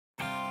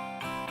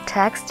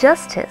tax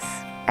justice,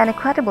 an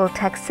equitable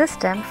tax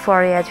system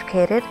for a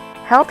educated,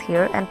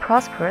 healthier and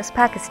prosperous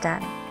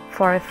Pakistan,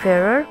 for a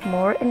fairer,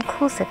 more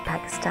inclusive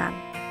Pakistan.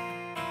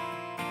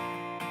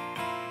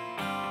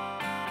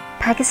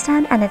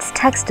 Pakistan and its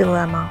tax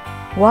dilemma.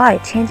 Why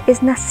change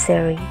is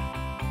necessary?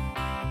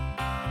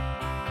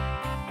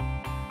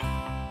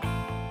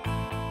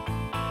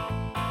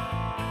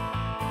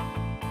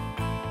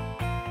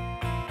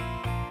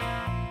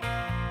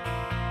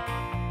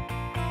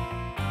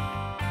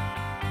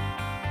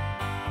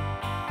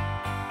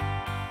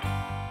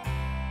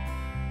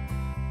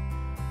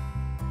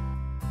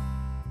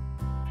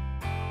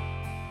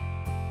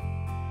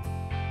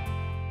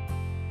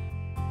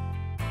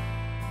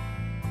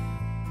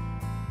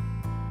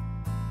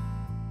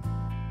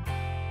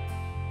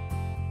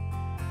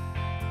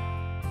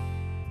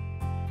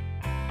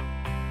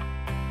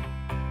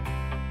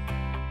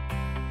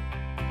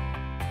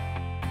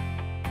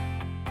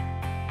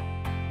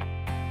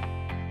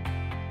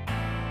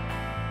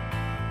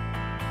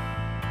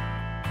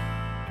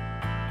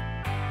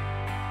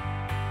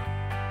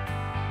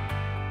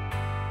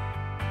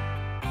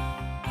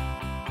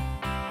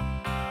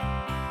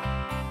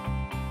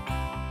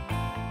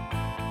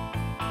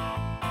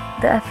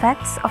 The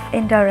effects of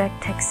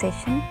indirect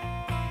taxation.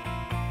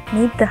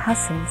 Meet the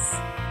Hassans.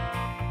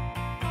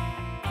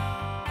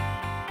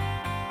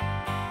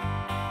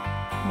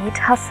 Meet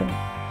Hassan,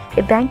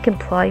 a bank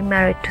employee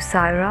married to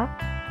Saira,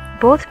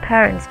 both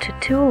parents to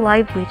 2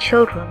 lively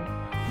children.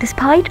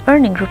 Despite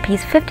earning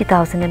Rs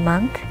 50,000 a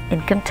month,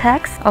 income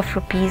tax of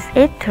Rs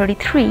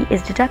 833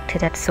 is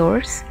deducted at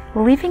source,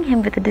 leaving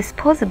him with a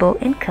disposable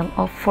income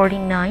of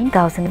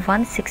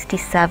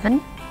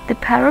 49,167. The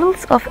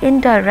perils of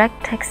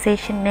indirect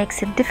taxation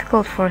makes it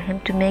difficult for him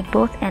to make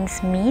both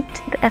ends meet,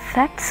 the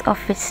effects of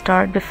which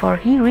start before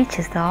he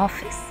reaches the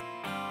office.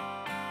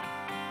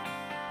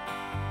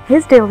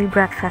 His daily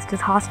breakfast is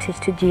hostage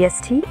to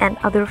GST and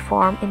other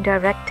form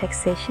indirect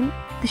taxation.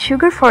 The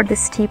sugar for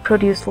this tea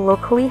produced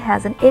locally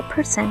has an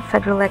 8%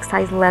 federal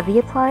excise levy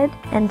applied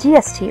and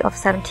GST of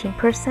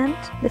 17%.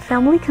 The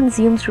family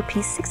consumes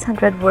Rs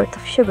 600 worth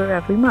of sugar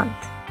every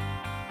month.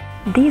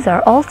 These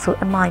are also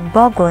a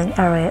mind-boggling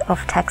array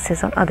of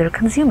taxes on other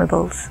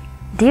consumables.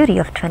 Duty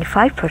of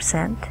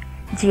 25%,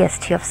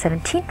 GST of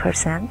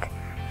 17%,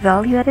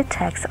 value-added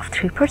tax of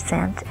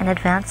 3% and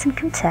advance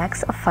income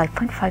tax of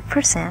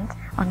 5.5%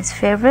 on his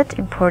favorite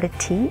imported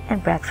tea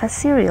and breakfast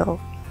cereal.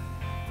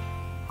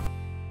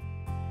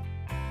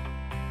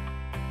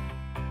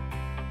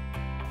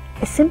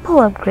 A simple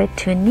upgrade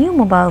to a new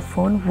mobile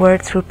phone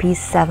worth Rs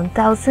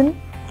 7,000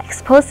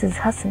 exposes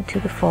Hassan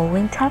to the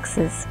following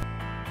taxes.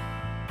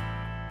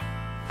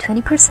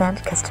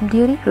 20% custom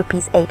duty,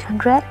 Rs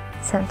 800,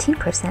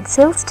 17%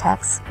 sales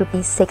tax,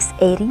 Rs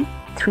 680,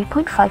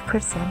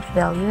 3.5%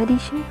 value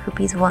addition,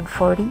 Rs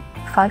 140,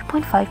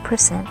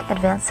 5.5%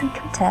 advance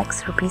income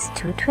tax, Rs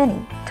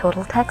 220,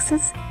 total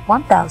taxes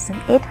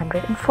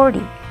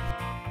 1,840.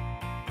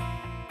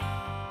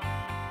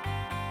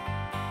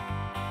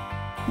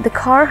 The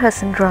car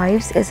Hassan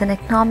drives is an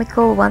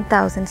economical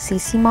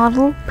 1000cc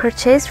model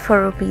purchased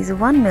for Rs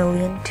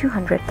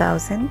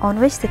 1,200,000, on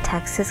which the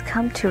taxes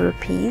come to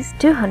Rs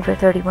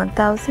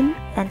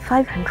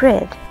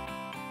 231,500.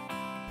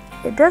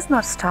 It does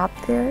not stop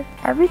there.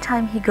 Every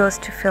time he goes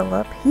to fill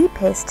up, he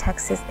pays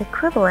taxes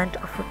equivalent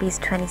of Rs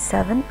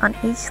 27 on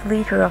each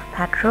liter of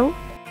petrol,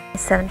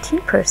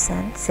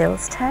 17%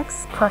 sales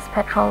tax plus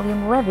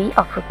petroleum levy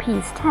of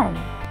Rs 10.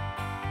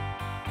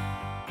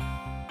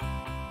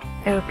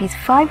 A Rs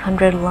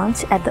 500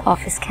 lunch at the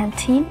office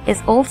canteen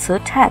is also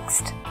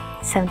taxed.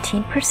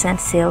 17%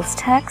 sales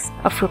tax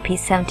of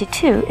Rs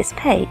 72 is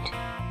paid.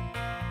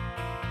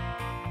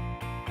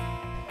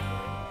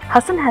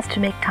 Hassan has to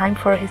make time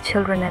for his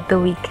children at the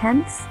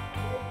weekends.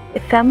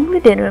 A family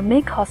dinner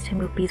may cost him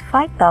Rs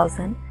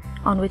 5,000,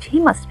 on which he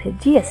must pay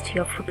GST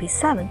of Rs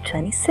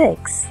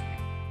 726.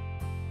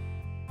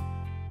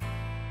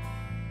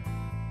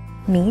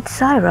 Meet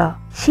Saira.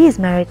 She is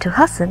married to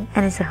Hassan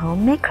and is a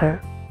homemaker.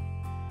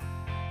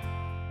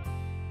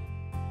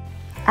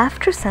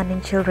 After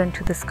sending children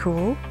to the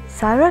school,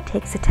 Saira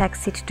takes a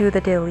taxi to do the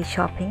daily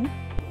shopping.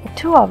 A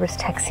 2-hour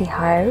taxi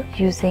hire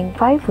using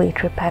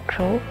 5-liter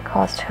petrol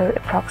cost her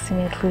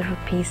approximately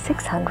Rs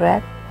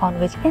 600, on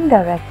which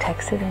indirect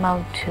taxes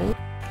amount to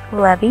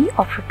levy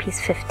of Rs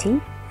 50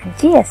 and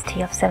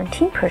GST of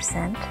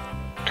 17%,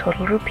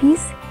 total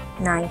Rs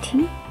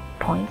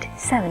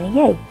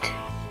 90.78.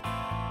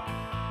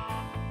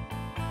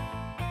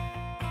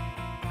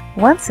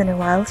 Once in a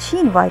while, she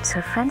invites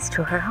her friends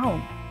to her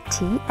home.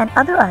 Tea and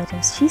other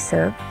items she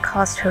served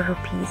cost her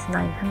Rs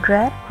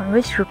 900, on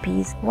which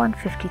Rs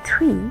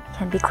 153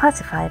 can be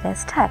classified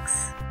as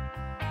tax.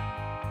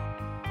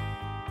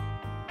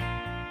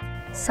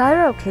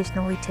 Saira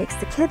occasionally takes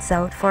the kids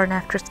out for an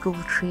after-school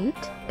treat.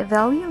 A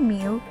value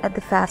meal at the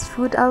fast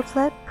food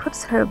outlet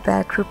puts her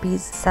back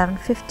Rs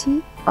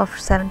 750 of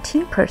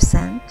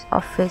 17%,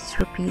 of which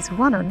Rs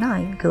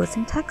 109 goes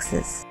in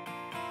taxes.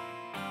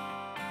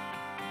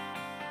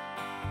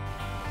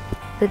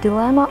 The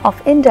dilemma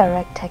of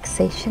indirect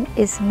taxation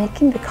is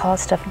making the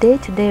cost of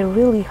day-to-day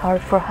really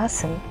hard for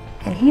Hassan,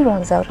 and he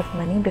runs out of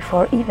money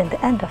before even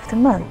the end of the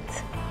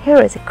month.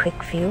 Here is a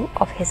quick view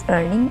of his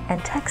earning and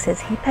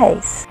taxes he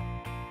pays.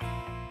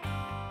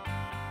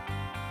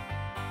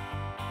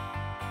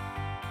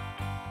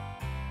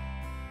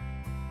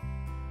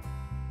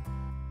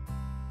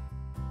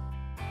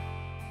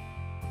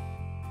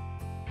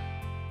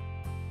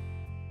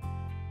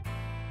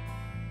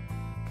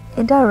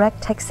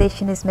 Indirect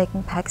taxation is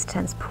making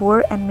Pakistan's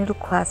poor and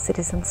middle-class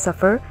citizens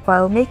suffer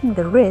while making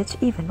the rich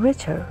even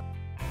richer.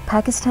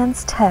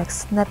 Pakistan's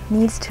tax net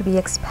needs to be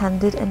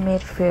expanded and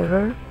made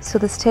fairer so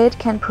the state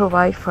can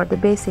provide for the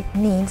basic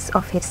needs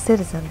of its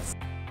citizens.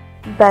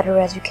 Better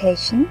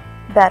education,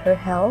 better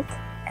health,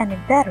 and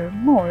a better,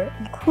 more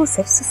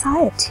inclusive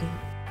society.